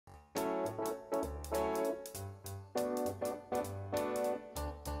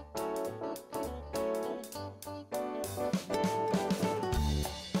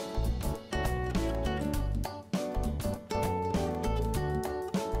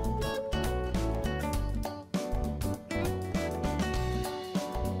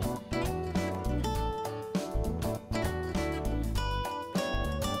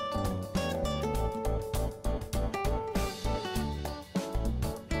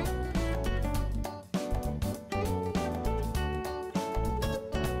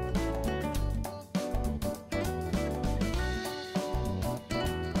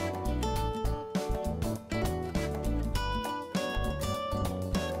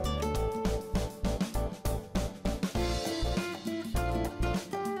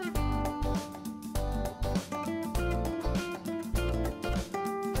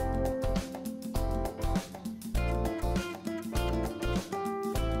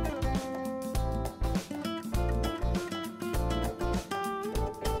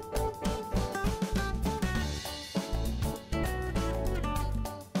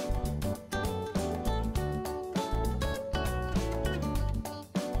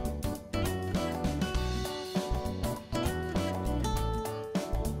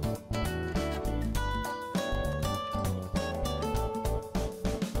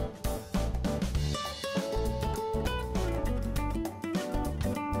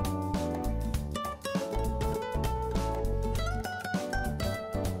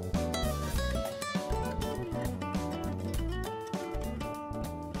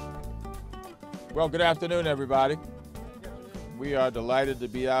Well, good afternoon, everybody. We are delighted to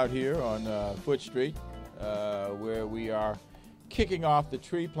be out here on Foote Street, where we are kicking off the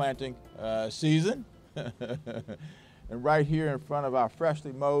tree planting season. And right here in front of our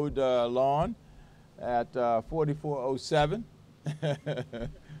freshly mowed lawn at 4407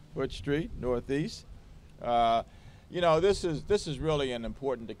 Foote Street, Northeast. You know, this is really an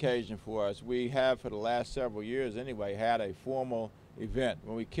important occasion for us. We have, for the last several years anyway, had a formal event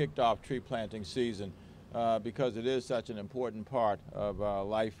when we kicked off tree planting season because it is such an important part of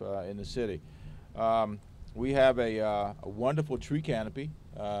life in the city. We have a wonderful tree canopy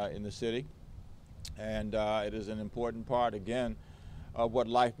in the city, and it is an important part, again, of what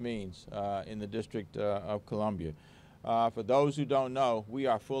life means in the District of Columbia. For those who don't know, we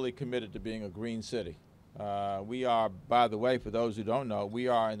are fully committed to being a green city. We are, by the way, for those who don't know, we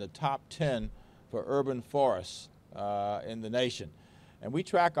are in the top 10 for urban forests in the nation. And we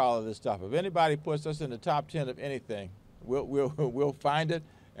track all of this stuff. If anybody puts us in the top 10 of anything, we'll find it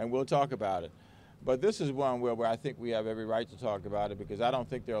and we'll talk about it. But this is one where I think we have every right to talk about it, because I don't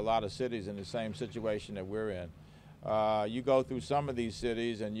think there are a lot of cities in the same situation that we're in. You go through some of these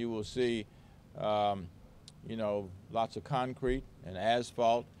cities and you will see, you know, lots of concrete and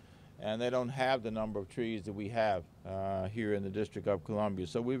asphalt, and they don't have the number of trees that we have here in the District of Columbia.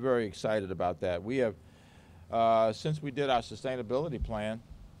 So we're very excited about that. We have, since we did our sustainability plan,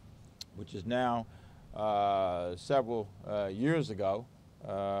 which is now several years ago,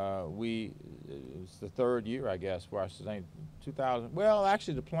 it's the third year, I guess, for our 2000. Well,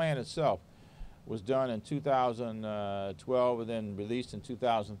 actually, the plan itself was done in 2012 and then released in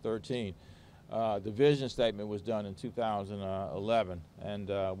 2013. The vision statement was done in 2011,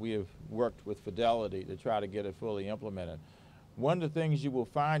 and we have worked with fidelity to try to get it fully implemented. One of the things you will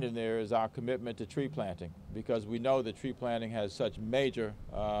find in there is our commitment to tree planting, because we know that tree planting has such major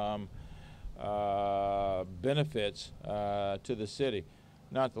benefits to the city,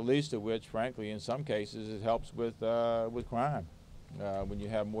 not the least of which, frankly, in some cases, it helps with crime when you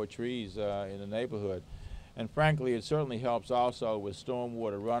have more trees in the neighborhood. And frankly, it certainly helps also with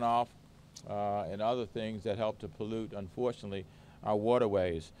stormwater runoff and other things that help to pollute, unfortunately, our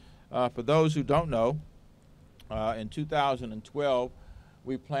waterways. For those who don't know, in 2012,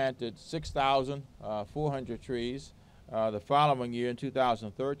 we planted 6,400 trees. The following year, in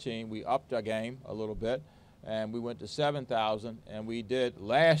 2013, we upped our game a little bit, and we went to 7,000. And we did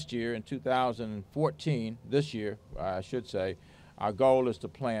last year, in 2014, this year, I should say, our goal is to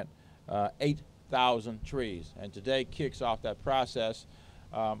plant 8,000 trees. And today kicks off that process.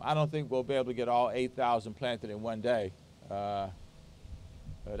 I don't think we'll be able to get all 8,000 planted in one day.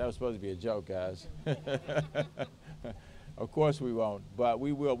 That was supposed to be a joke, guys. Of course we won't, but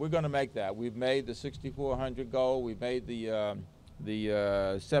we will. We're going to make that. We've made the 6,400 goal. We've made the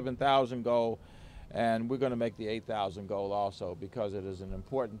 7,000 goal, and we're going to make the 8,000 goal also, because it is an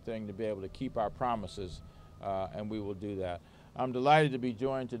important thing to be able to keep our promises, and we will do that. I'm delighted to be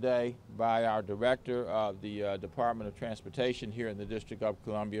joined today by our Director of the Department of Transportation here in the District of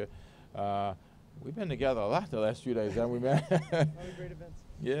Columbia. We've been together a lot the last few days, haven't we, man? A lot of great events.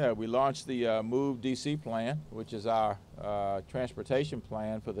 Yeah, we launched the Move DC plan, which is our transportation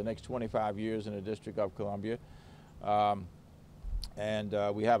plan for the next 25 years in the District of Columbia. And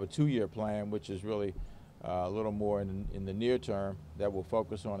we have a 2-year plan, which is really a little more in the near term, that will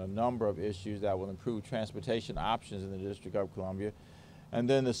focus on a number of issues that will improve transportation options in the District of Columbia. And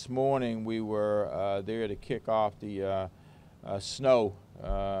then this morning we were there to kick off the snow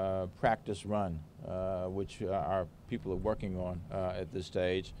practice run, which our people are working on at this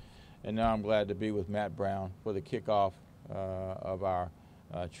stage. And now I'm glad to be with Matt Brown for the kickoff of our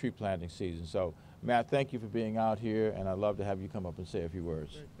tree planting season. So, Matt, thank you for being out here, and I'd love to have you come up and say a few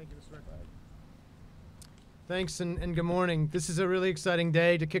words. Great. Thank you, Mr. Rick. Thanks, and good morning. This is a really exciting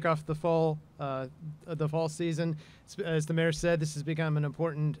day to kick off the fall season. As the mayor said, this has become an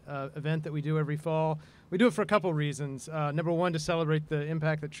important event that we do every fall. We do it for a couple reasons. Number one, to celebrate the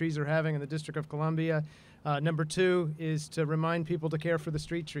impact that trees are having in the District of Columbia. Number two is to remind people to care for the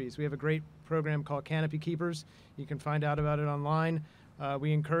street trees. We have a great program called Canopy Keepers. You can find out about it online.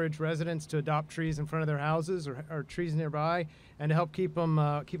 We encourage residents to adopt trees in front of their houses or trees nearby, and to help keep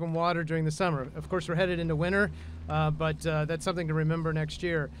them watered during the summer. Of course, we're headed into winter, but that's something to remember next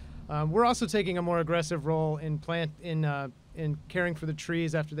year. We're also taking a more aggressive role in caring for the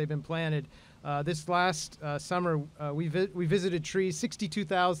trees after they've been planted. This last summer, we visited trees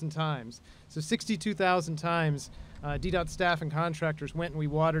 62,000 times. So 62,000 times DDOT staff and contractors went and we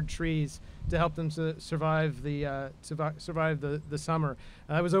watered trees to help them survive the summer.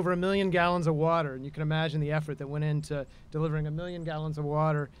 It was over 1 million gallons of water, and you can imagine the effort that went into delivering 1 million gallons of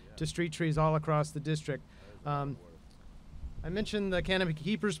water to street trees all across the district. I mentioned the Canopy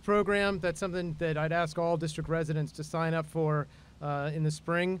Keepers program. That's something that I'd ask all district residents to sign up for in the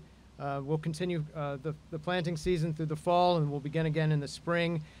spring. We'll continue the planting season through the fall, and we'll begin again in the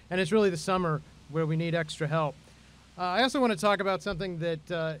spring. And it's really the summer where we need extra help. I also want to talk about something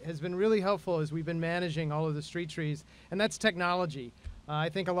that has been really helpful as we've been managing all of the street trees, and that's technology. I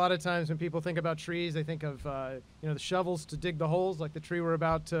think a lot of times when people think about trees, they think of the shovels to dig the holes, like the tree we're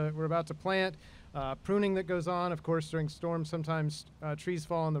about to plant. Pruning that goes on, of course, during storms. Sometimes trees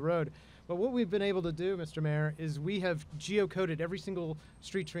fall on the road. But what we've been able to do, Mr. Mayor, is we have geocoded every single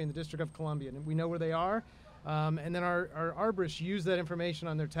street tree in the District of Columbia, and we know where they are. And then our arborists use that information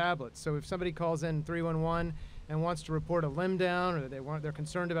on their tablets. So if somebody calls in 311 and wants to report a limb down, or they're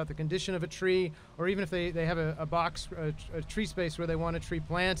concerned about the condition of a tree, or even if they have a tree space where they want a tree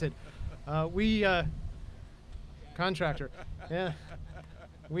planted, contractor, yeah.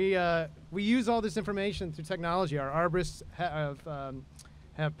 We use all this information through technology. Our arborists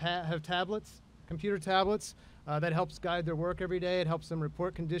have tablets, computer tablets, that helps guide their work every day. It helps them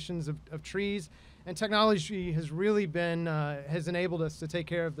report conditions of trees. And technology has really been, has enabled us to take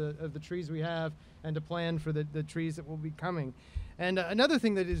care of the trees we have and to plan for the trees that will be coming. And another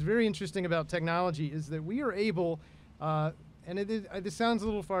thing that is very interesting about technology is that we are able, and this sounds a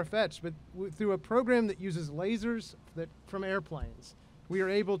little far-fetched, but through a program that uses lasers from airplanes, we are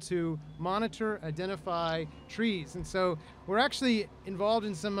able to monitor, identify trees. And so we're actually involved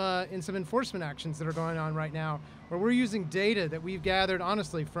in some enforcement actions that are going on right now, where we're using data that we've gathered,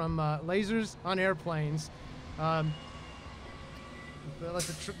 honestly, from lasers on airplanes. Let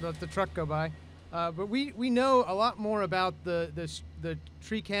the truck go by. But we know a lot more about the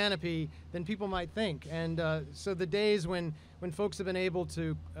tree canopy than people might think. And so the days when folks have been able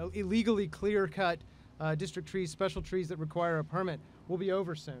to illegally clear-cut district trees, special trees that require a permit, will be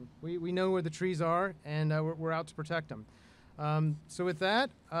over soon. We know where the trees are, and we're out to protect them. So with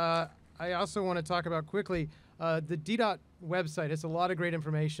that, I also want to talk about quickly, the DDOT website has a lot of great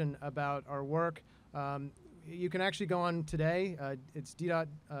information about our work. You can actually go on today. It's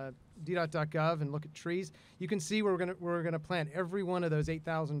DDOT.gov and look at trees. You can see where we're gonna plant every one of those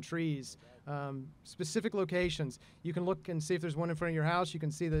 8,000 trees, specific locations. You can look and see if there's one in front of your house. You can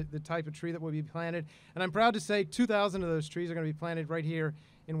see the type of tree that will be planted. And I'm proud to say 2,000 of those trees are going to be planted right here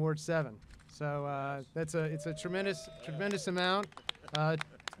in Ward 7. So it's a tremendous amount.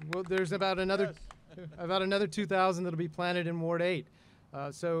 Well, there's about another 2,000 that'll be planted in Ward 8.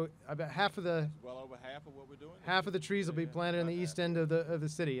 So about well over half of what we're doing. Half of the trees will be planted in the east end of the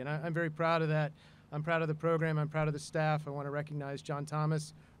city, and I'm very proud of that. I'm proud of the program. I'm proud of the staff. I want to recognize John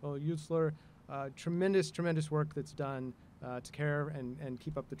Thomas, Earl Utzler, tremendous work that's done to care and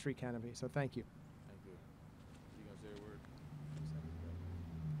keep up the tree canopy. So thank you. Thank you. You gonna say a word?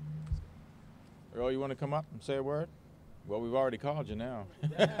 Earl, you want to come up and say a word? Well, we've already called you now.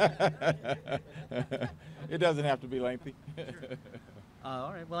 It doesn't have to be lengthy.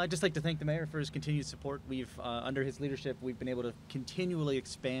 All right. Well, I'd just like to thank the mayor for his continued support. We've, under his leadership, we've been able to continually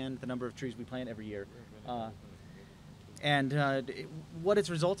expand the number of trees we plant every year. What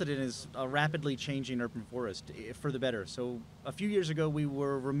it's resulted in is a rapidly changing urban forest for the better. So a few years ago, we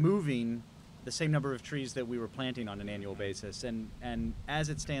were removing the same number of trees that we were planting on an annual basis. And as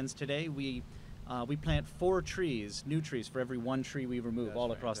it stands today, we plant 4 trees, new trees, for every 1 tree we remove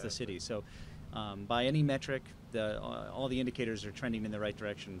all across the city. So by any metric, all the indicators are trending in the right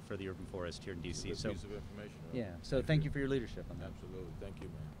direction for the urban forest here in D.C. Piece of information, right? Yeah, so thank you for your leadership on that. Absolutely. Thank you,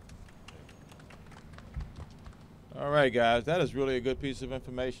 man. All right, guys, that is really a good piece of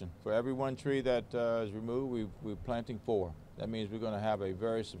information. For every 1 tree that is removed, we're planting 4. That means we're going to have a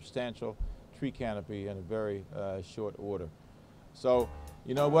very substantial tree canopy in a very short order. So,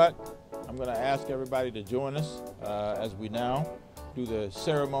 you know what? I'm going to ask everybody to join us as we now do the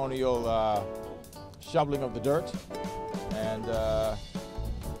ceremonial shoveling of the dirt and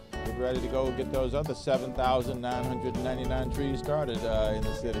get ready to go get those other 7,999 trees started in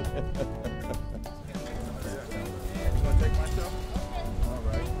the city.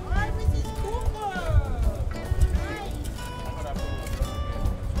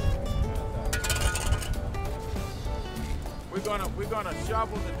 We're gonna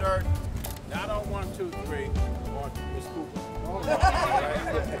shovel the dirt, not on 1, 2, 3, on Miss Cooper. All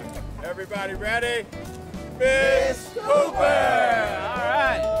right. Everybody ready? Miss Cooper! All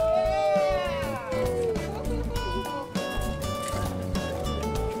right.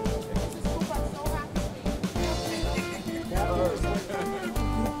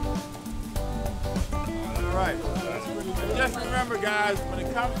 right. And just remember, guys, when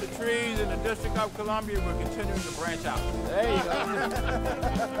it comes to trees in the District of Columbia, we're continuing to branch out. There you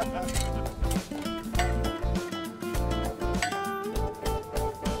go.